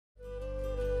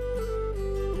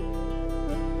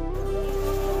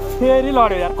फेरि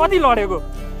लड्यो यार कति लडेको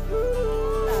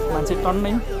मान्छे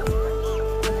टन्नै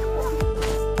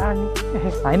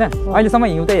हैन अहिलेसम्म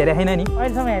हिउँ त हेरेको छैन नि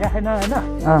अहिलेसम्म हेरेको छैन हैन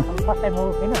फर्स्ट टाइम हो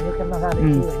हैन यो खेल्न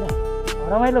जाँदैछु हैन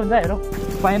रमाइलो हुन्छ हेरौँ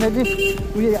फाइनली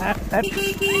वी आर एट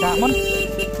दामन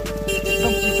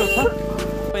एकदम चिसो छ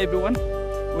everyone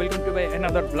welcome to my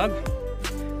another blog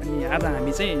अनि आज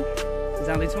हामी चाहिँ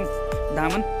जाँदैछौँ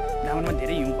दामनमा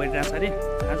धेरै हिउँ परिरहेको छ अरे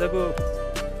आजको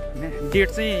डेट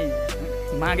चाहिँ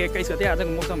माघ 21 गते आजको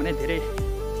मौसम भने धेरै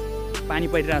पानी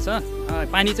परिरहेछ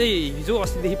पानी चाहिँ हिजो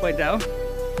अस्तिदेखि परिरहेको हो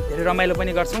धेरै रमाइलो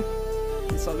पनि गर्छौँ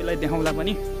सबैलाई देखाउँला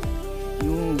पनि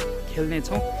हिउँ खेल्ने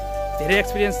छौँ धेरै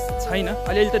एक्सपिरियन्स छैन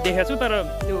अलिअलि त देखेको छु तर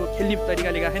त्यो खेल्ने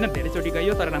तरिकाले गएको छैन धेरैचोटि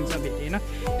गयो तर राम्रोसँग भेटेन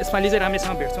यसपालि चाहिँ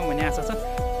राम्रैसँग भेट्छौँ भन्ने आशा छ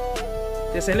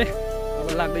त्यसैले अब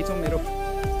लाग्दैछौँ मेरो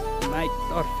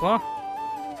बाइकतर्फ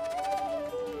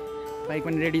बाइक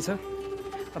पनि रेडी छ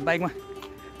अब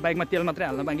बाइकमा तेल मात्रै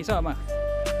हाल्न बाँकी छ अब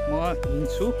म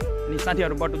हिँड्छु अनि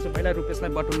साथीहरू बटुल्छु पहिला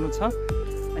रुपेशलाई बटुल्नु छ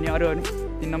अनि अरू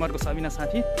 3 नम्बरको सबिना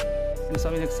साथी अनि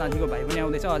सबिना साथीको भाइ पनि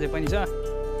आउँदैछ अझै पनि छ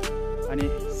अनि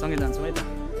सँगै जान्छौँ है त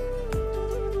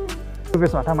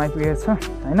रुपेश हटामा आइपुगेको छ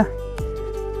हैन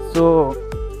सो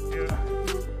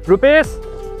रुपेश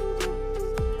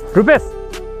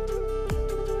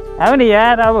आऊ नि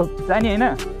यार अब जाने हैन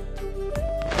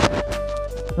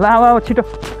ल अब छिटो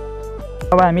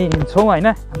अब हामी हिँड्छौँ हैन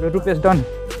हाम्रो रुपेश डन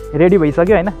रेडी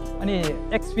भइसक्यो हैन अनि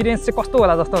एक्सपिरियन्स चाहिँ कस्तो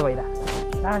होला जस्तो भइरा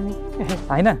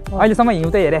हैन अहिलेसम्म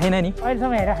हिउँ त हेरेको छैन नि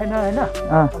अहिलेसम्म हेरेको छैन हैन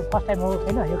फर्स्ट टाइम हो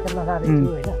हैन यो खेल्न जाँदैछु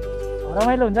हैन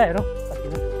रमाइलो हुन्छ हेरौँ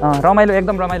रमाइलो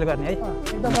एकदम रमाइलो गर्ने है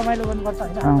एकदम रमाइलो गर्नुपर्छ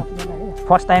हैन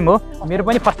फर्स्ट टाइम हो मेरो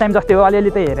पनि फर्स्ट टाइम जस्तै हो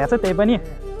अलिअलि त हेरेको छ त्यही पनि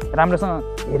राम्रोसँग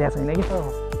हेरेको छैन कि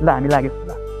ल हामी लाग्यो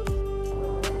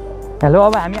हेलो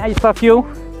अब हामी आइसक्यौँ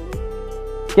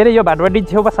के अरे यो भाटबाटी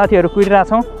छेउमा साथीहरू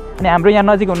कुरिरहेछौँ अनि हाम्रो यहाँ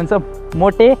नजिक हुनुहुन्छ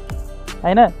मोटे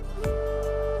हैन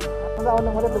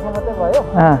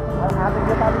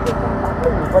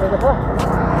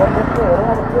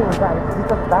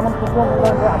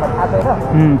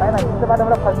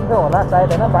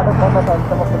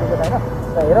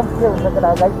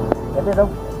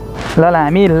ल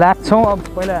हामी लाग्छौँ अब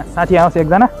पहिला साथी आउँछ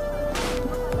एकजना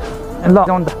ल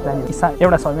जाउँ त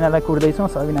एउटा सबिनालाई कुर्दैछौँ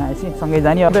सबिना आएपछि सँगै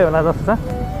जाने अझै होला जस्तो छ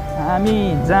हामी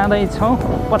जाँदैछौँ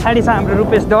पछाडि छ हाम्रो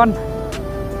रुपेश डन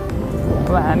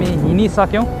अब हामी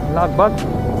हिँडिसक्यौँ लगभग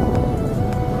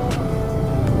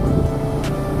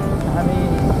हामी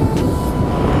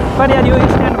पनि यो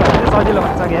स्ट्यान्ड भएर सजिलो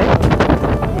भन्छ कि है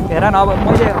हेर न अब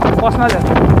मैले बस्न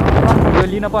भिडियो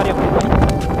लिन पऱ्यो भने पनि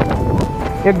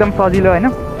एकदम सजिलो होइन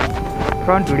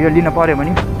फ्रन्ट भिडियो लिन पऱ्यो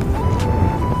भने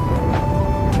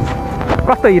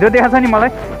कस्तो हिरो देखाएको छ नि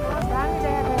मलाई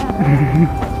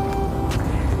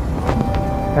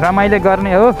रमाइलो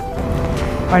गर्ने हो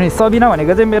अनि सबिना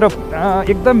भनेको चाहिँ मेरो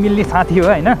एकदम मिल्ने साथी हो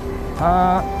होइन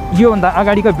योभन्दा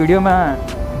अगाडिको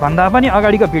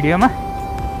भिडियोमा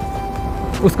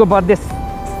उसको बर्थडे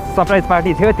सरप्राइज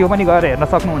पार्टी थियो त्यो पनि गएर हेर्न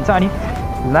सक्नुहुन्छ अनि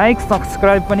लाइक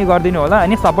सब्सक्राइब पनि गरिदिनु होला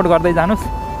अनि सपोर्ट गर्दै जानुहोस्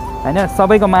होइन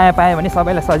सबैको माया पायो भने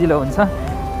सबैलाई सजिलो हुन्छ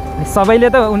अनि सबैले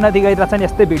त उन्नति गरिरहेछन्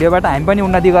यस्तै भिडियोबाट हामी पनि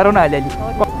उन्नति गरौँ न अलिअलि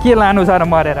के लानु छ र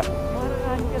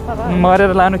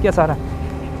मरेर लानु के छ र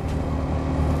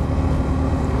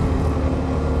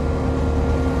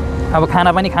अब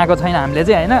खाना पनि खाएको छैन हामीले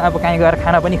चाहिँ होइन अब कहीँ गएर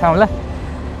खाना पनि खाउँला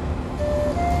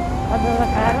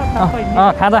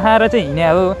खाजा खाएर चाहिँ हिँडे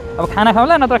हो अब खाना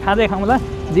खाउँला नत्र खाजै खाउँला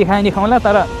जे खायो नि खाउँला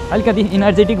तर अलिकति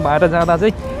इनर्जेटिक भएर जाँदा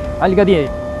चाहिँ अलिकति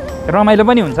रमाइलो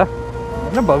पनि हुन्छ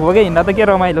होइन भोकै हिँड्दा त के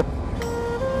रमाइलो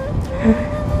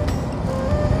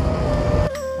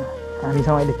हामी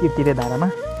छौँ अहिले तिर्तिरे धारामा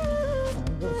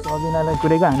सबिनालाई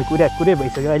कुरेको हामी कुरे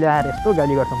भइसक्यो अहिले आएर यस्तो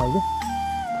गाली गर्छौँ मैले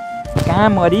कहाँ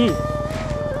मरी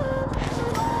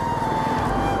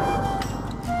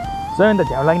सबैभन्दा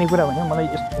झ्याउ लाग्ने कुरा भने मलाई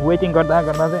यस्तो वेटिङ गर्दा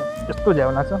चाहिँ यस्तो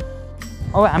झ्याउ लाग्छ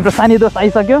अब हाम्रो सानी दोस्त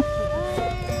आइसक्यो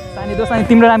सानी दोस्त अनि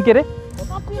तिम्रो नाम के अरे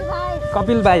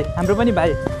कपिल भाइ हाम्रो पनि भाइ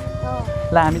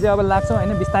ल हामी चाहिँ अब लाग्छौँ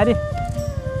होइन बिस्तारै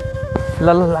ल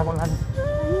लागौँ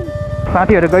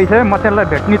साथीहरू गइसक्यो म त्यसलाई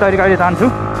भेट्ने तरिकाले जान्छु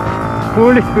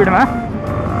फुल स्पिडमा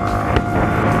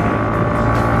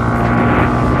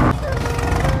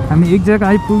हामी एक जग्गा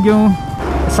आइपुग्यौँ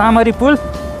सामरी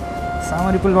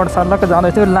पुलबाट सर्लक्क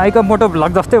जाँदैथ्यो लाइकको मोटो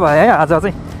भ्लग जस्तै भयो है आज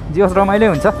चाहिँ जे होस् रमाइलो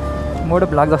हुन्छ मोटो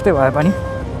भ्लग जस्तै भए पनि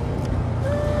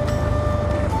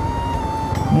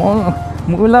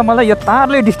मलाई यो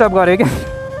तारले डिस्टर्ब गर्यो क्या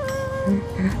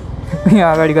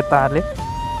यहाँ अगाडिको तारले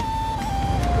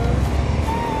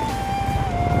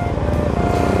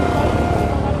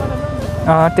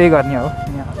त्यही गर्ने हो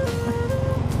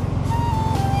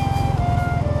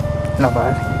ल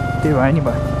भयो त्यही भयो नि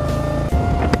भयो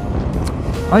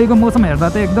अहिलेको मौसम हेर्दा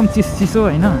त एकदम चिसो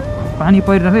होइन, पानी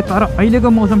परिरहेको थियो। तर अहिलेको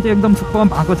मौसम चाहिँ एकदम सुक्खा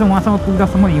भएको छ। उहाँसँग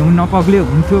पुग्दासम्म हिउँ नपग्लियो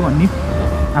हुन्थ्यो भन्ने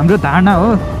हाम्रो धारणा हो।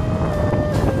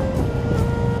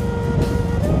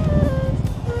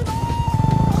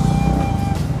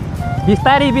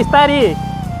 बिस्तारी बिस्तारी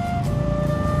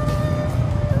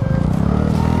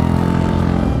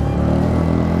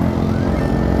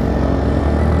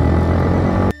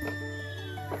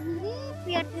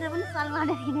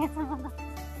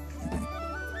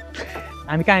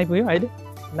हामी कहाँ आइपुग्यौँ अहिले?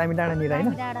 दामी डाँडानिर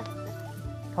होइन?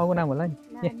 ठाउँको नाम होला नि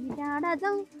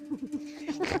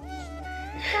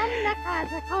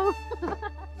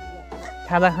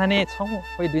खाजा खाने छौँ।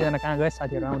 कोही दुईजना कहाँ गए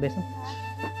साथीहरू आउँदैछन्।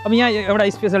 अब यहाँ एउटा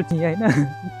स्पेसल थिएँ होइन,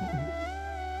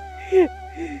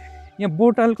 यहाँ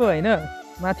बोतलको होइन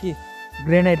माथि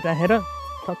ग्रेनाइट राखेर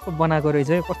टक्क बनाएको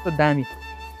रहेछ। कस्तो दामी।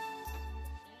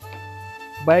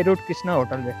 बाई रोड कृष्ण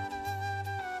होटल रे,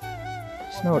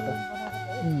 कृष्ण होटल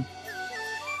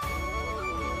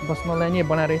बस्नलाई नि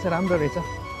बनाएर रहेछ। राम्रो रहेछ।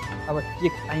 अब के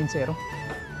पाइन्छ हेरौँ।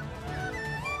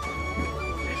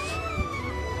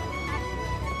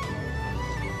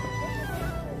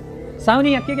 साउनी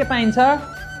यहाँ के पाइन्छ?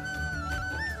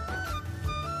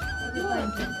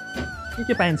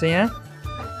 के पाइन्छ यहाँ?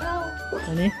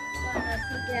 अनि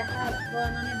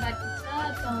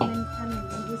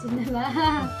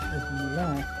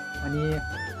अनि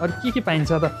अरू के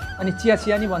पाइन्छ त? अनि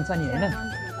चिया नि भन्छ नि होइन?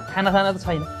 खाना त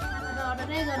छैन?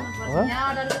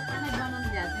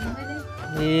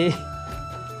 ए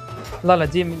ल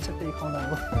जे मिल्छ त्यही खाउँ न।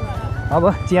 अब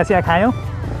चिया खायौँ।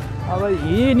 अब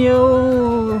हिँड्यो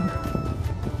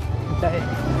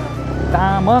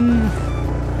दामन।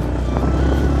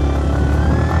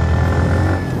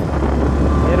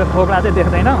 मेरो थोप्ला चाहिँ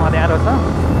देख्दैन, अँध्यारो छ।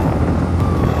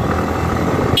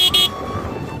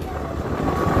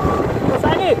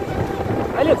 सानी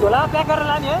अहिले झोला प्याक गरेर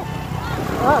लाने है?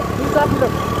 3-4 किलो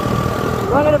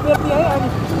लगेर बेच्ने है। अनि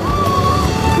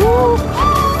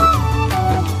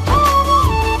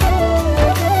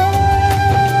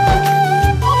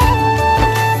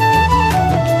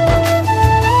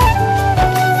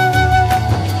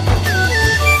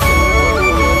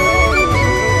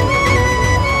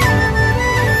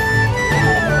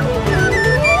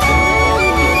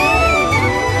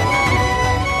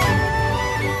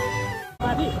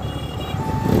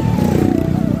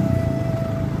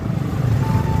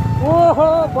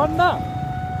बन्द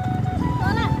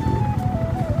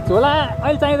झोला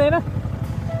अहिले चाहिँदैन।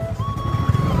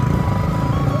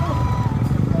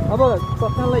 अब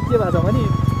पक्कालाई के भएको छ भने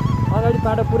अगाडि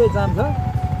बाटो पुरै जाम छ।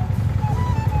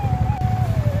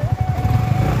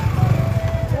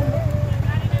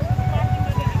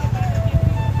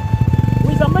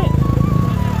 उहीसम्मै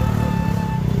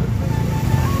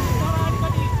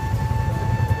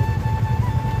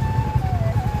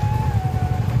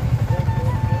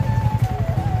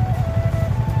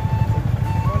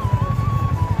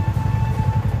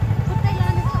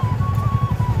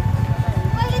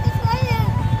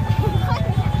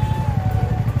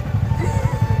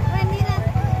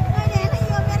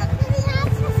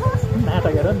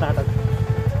नाटक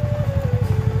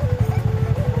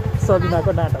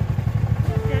सबिनाको नाटक।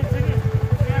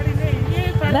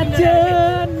 नाच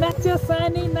नाच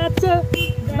सानी नाच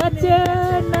नाच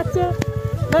नाच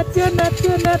नाच नाच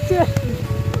नाच।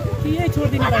 के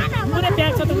छोडिदिनु पुरै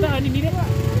प्याक छ त उता। अनि मिरे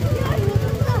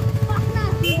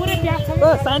पुरै प्याक छ। ओ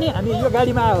सानी हामी यो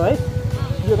गाडीमा आयो है?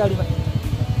 यो गाडीमा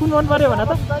कुन मन पर्यो भन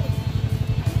त?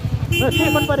 के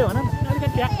मन पर्यो भन? अलिकति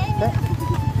प्याक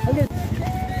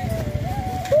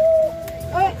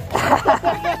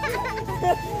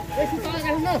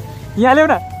यहाँ ल्याउ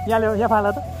न, यहाँ ल्याउ, यहाँ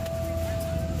फाला त।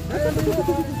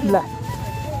 ल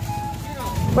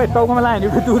खोइ टाउकोमा लायो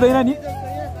भने दुख्दैन नि।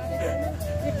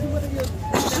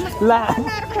 ला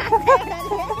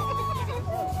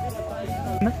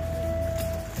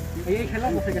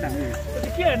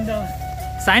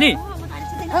सानी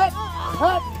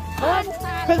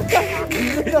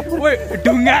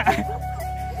ढुङ्गा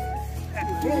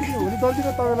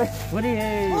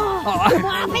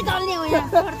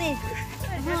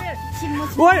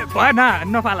भएन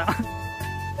नफाला।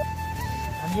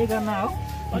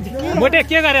 मोटे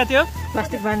के गरेको थियो?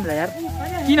 प्लास्टिक बाँध यार।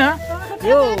 किन?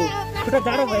 यो खुट्टा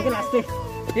जाडो भयो कि लास्टै।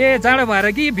 ए जाडो भएर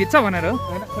कि भिज्छ भनेर हो?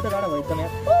 खुट्टा जाडो भयो एकदम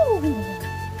यार।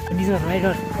 निजो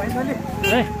राइडर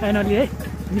है फाइनली है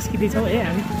निस्किँदैछौँ है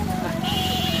हामी।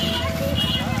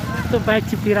 त्यो बाइक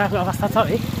चिप्लिरहेको अवस्था छ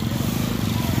है।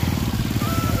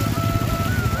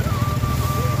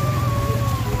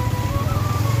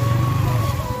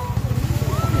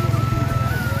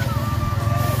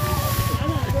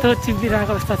 त्यो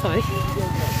चिप्लिरहेको अवस्था छ है।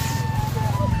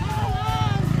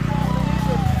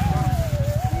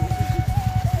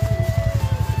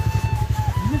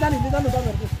 हिँड्दै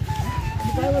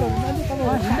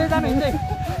जानु हिँड्दै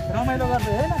रमाइलो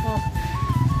गर्दै होइन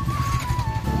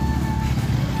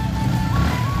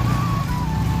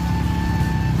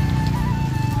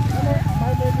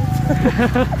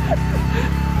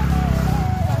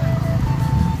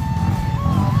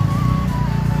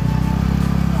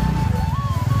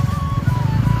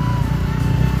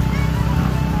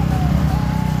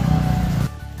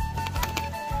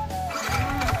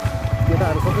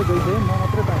केटाहरू सबै गइसक्यो म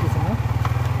मात्रै बाँकी छैन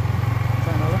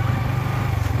जानलाई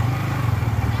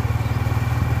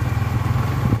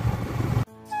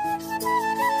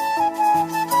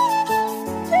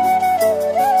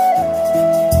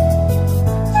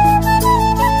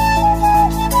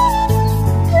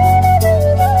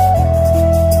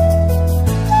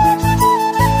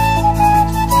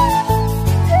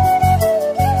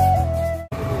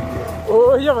ओ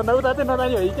योभन्दा उता चाहिँ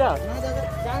नजाने हो क्या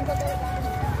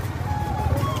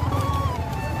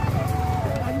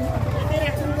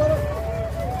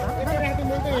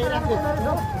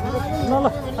ल ल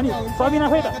अनि सबिना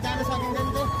खोइ त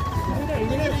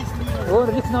हो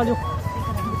रिक्स नलिउ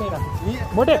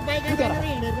मोटे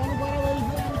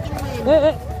ए ए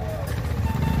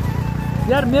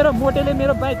यार मेरो मोटेले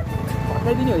मेरो बाइक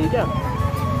भत्काइदिने हो कि क्या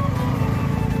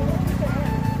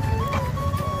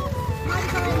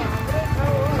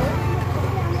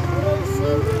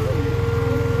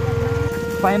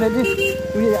फाइनली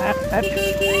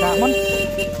दामन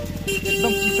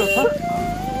एकदम चिसो छ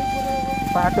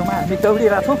बाटोमा हामी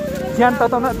दौडिरहेको छौँ ज्यान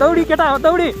तताउन दौडी केटा हो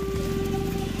दौडी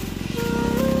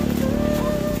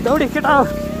दौडी केटा हो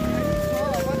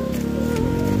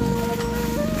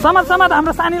समाज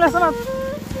हाम्रो सानीलाई समाज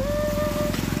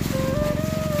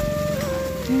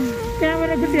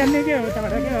त्यहाँबाट गुटी हाल्ने के हो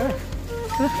तपाईँबाट के हो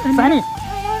सानी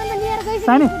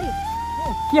सानी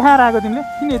के खाएर आएको तिमीले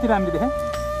किन यति राम्रो देखा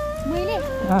मैले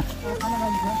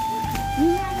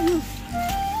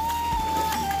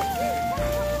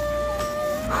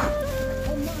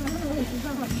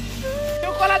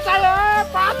कोला चाहियो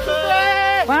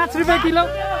 5 रुपियाँ किलो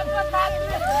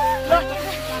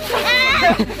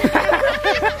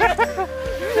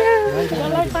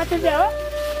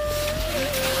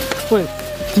खोइ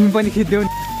तिमी पनि खिच्देऊ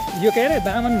यो के अरे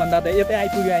दामन भन्दा त यतै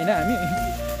आइपुग्यो होइन हामी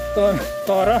तर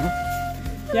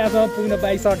त्यहाँसम्म पुग्न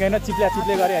पाइसकेन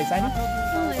चिप्ले गरे है सानी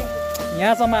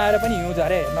यहाँसम्म आएर पनि हिउँ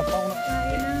झरे हेर्न पाउन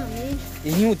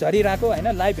हिउँ झरिरहेको होइन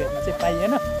लाइभ हेर्न चाहिँ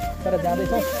पाइएन तर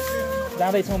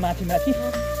जाँदैछौँ माथि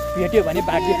भेट्यो भने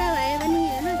भाग्यो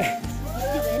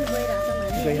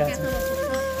गइरहेछ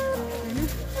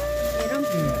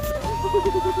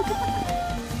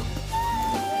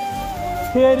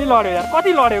फेरि लड्यो यार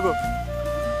कति लडेको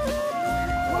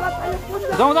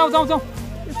जाउँ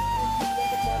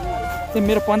त्यो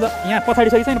मेरो पन्जा यहाँ पछाडि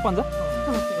छ कि छैन पन्जा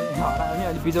हराउने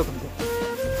अलिक बिजोक हुन्छ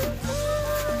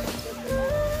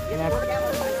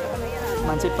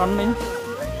मान्छे टन्नै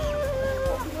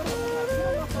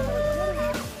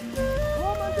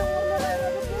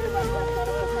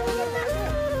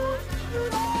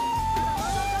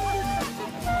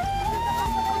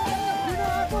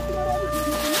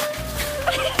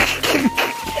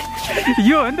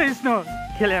यो हो नि त स्नो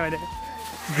खेल्यो भने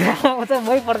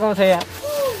मै पड्काउँछ यहाँ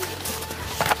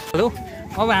हेलो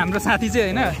अब हाम्रो साथी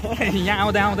चाहिँ होइन यहाँ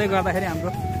आउँदै गर्दाखेरि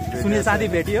हाम्रो सुनिल साथी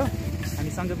भेटियो हामी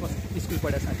सँगै स्कुल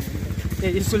पढेको साथी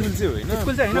स्कुल चाहिँ होइन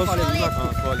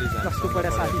कलेजको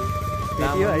पढेको साथी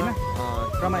भेटियो होइन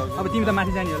रमाइलो अब तिमी त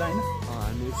माथि जाने होला होइन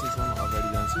अगाडि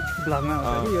जान्छु ब्लगमा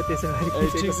यो त्यसै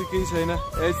ठिक छ केही छैन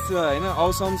होइन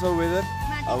औसम छ वेदर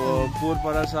अब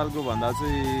पोहोर सालको भन्दा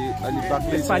चाहिँ अलिक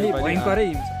बाक्लै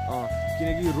भयङ्करै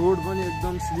किनकि रोड पनि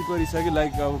एकदम स्लिपरी छ कि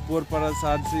लाइक अब पोहोर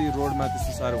साल चाहिँ रोडमा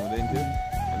त्यस्तो साह्रो हुँदैन थियो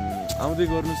आउँदै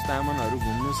गर्नुहोस् तामानहरू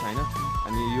घुम्नुहोस् होइन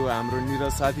अनि यो हाम्रो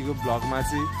निरज साथीको ब्लगमा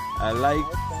चाहिँ like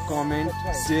comment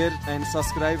share and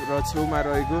subscribe र छेउमा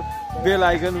रहेको बेल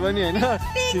आइकन पनि होइन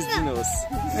थिचिदिनुहोस्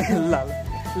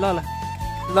ल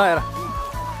हेर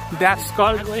द्याट्स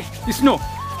कल्ड स्नो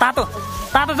तातो छ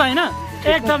होइन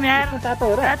एकदम यार तातो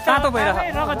हो र तातो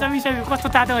भइरहेको रगत जमिसक्यो कस्तो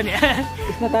तातो हो नि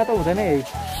तातो हुँदैन है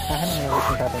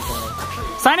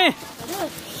सानी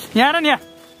यहाँ र नि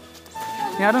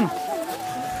यहाँ न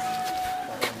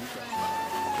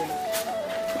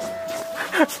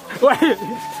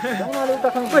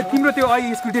तिम्रो त्यो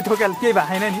अहिले स्कुटी ठोकेल केही भएको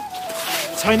छैन नि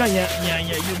छैन यहाँ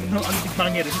यो अलिक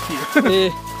बाँगेर ए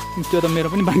त्यो त मेरो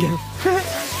पनि बाँगेर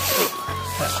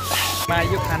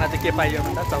यो खाना चाहिँ के पाइयो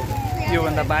भन्दा चाउचाउ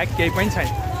योभन्दा बाहेक केही पनि छैन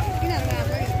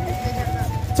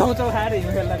चाउचाउ खाएर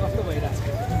हिउँ खेल्दा कस्तो भइरहेछ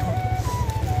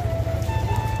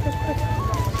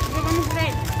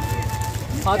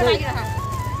अझै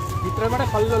भित्रबाट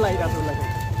खल्लो लागिरहेको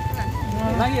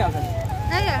लागिहाल्छ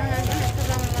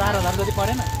 4,000 जति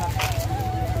परेन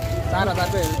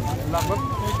 4,000 को लगभग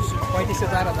 3500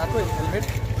 4,000 को हेलमेट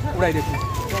उडाइदिएको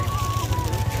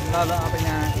ल अब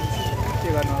यहाँ के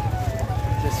गर्नु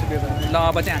जेसुकै गर्नु ल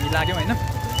अब चाहिँ हामी लाग्यौँ होइन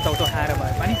चौटो खाएर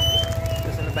भए पनि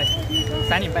त्यसैले बाइक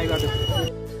सानी बाइक गरिदिउँ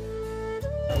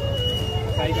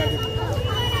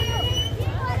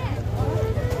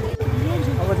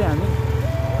अब चाहिँ हामी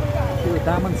त्यो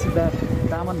दामन सिधा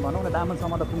दामन भनौँ न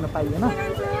दामनसम्म त पुग्न पाइएन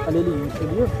अलिअलि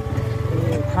हिँड्थ्यो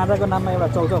खाजाको नाममा एउटा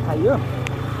चौचौ खाइयो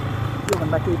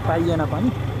त्योभन्दा केही पाइएन पनि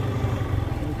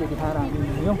त्यति खाएर हामी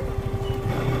हिँड्यौँ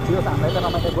त्यो त हामीलाई त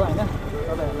रमाइलो भयो होइन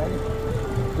तपाईँहरूलाई नि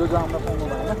जो आउन पाउनु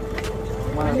भएन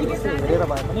उहाँहरूले यसो हेरेर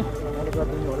भए पनि मैले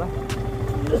गरिदिनु होला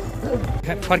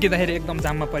फर्किँदाखेरि एकदम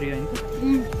जाममा परिरहेको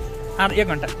 1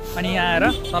 घन्टा अनि यहाँ आएर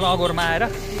तल अगोरमा आएर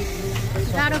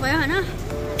गाह्रो भयो होइन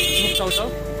चौचौ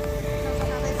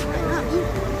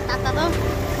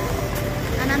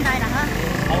आनन्द आइरह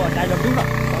अब डाइलग दिउँ न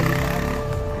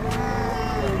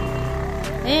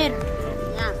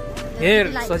हेर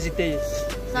सजितै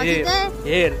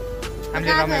हेर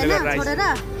हामीले रमाइलो गरेर छोडेर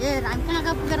हेर हामी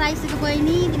कहाँ पुगेर आइसक्यो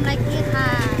बहिनी तिमीलाई के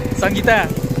थाहा सङ्गीता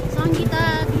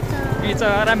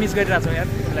बिचरा मिस गरिरहेको छौँ यार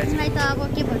तिमीलाई त अब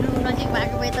के भन्नु नजिक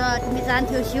भएको भए त तिमी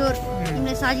जान्थ्यौ स्योर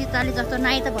तिमीले सजिताले जस्तो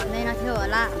नाइ त भन्दैन थियो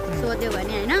होला सोध्यो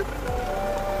भने होइन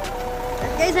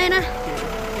केही छैन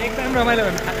एकदम रमाइलो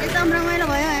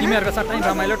भयो तिमीहरूको सट्टै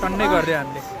रमाइलो टन्नै गरिदियो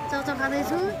हामीले चौचौ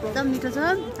खाँदैछु एकदम मिठो छ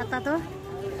तातो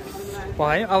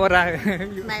भयो अब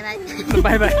बाई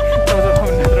बाई बाई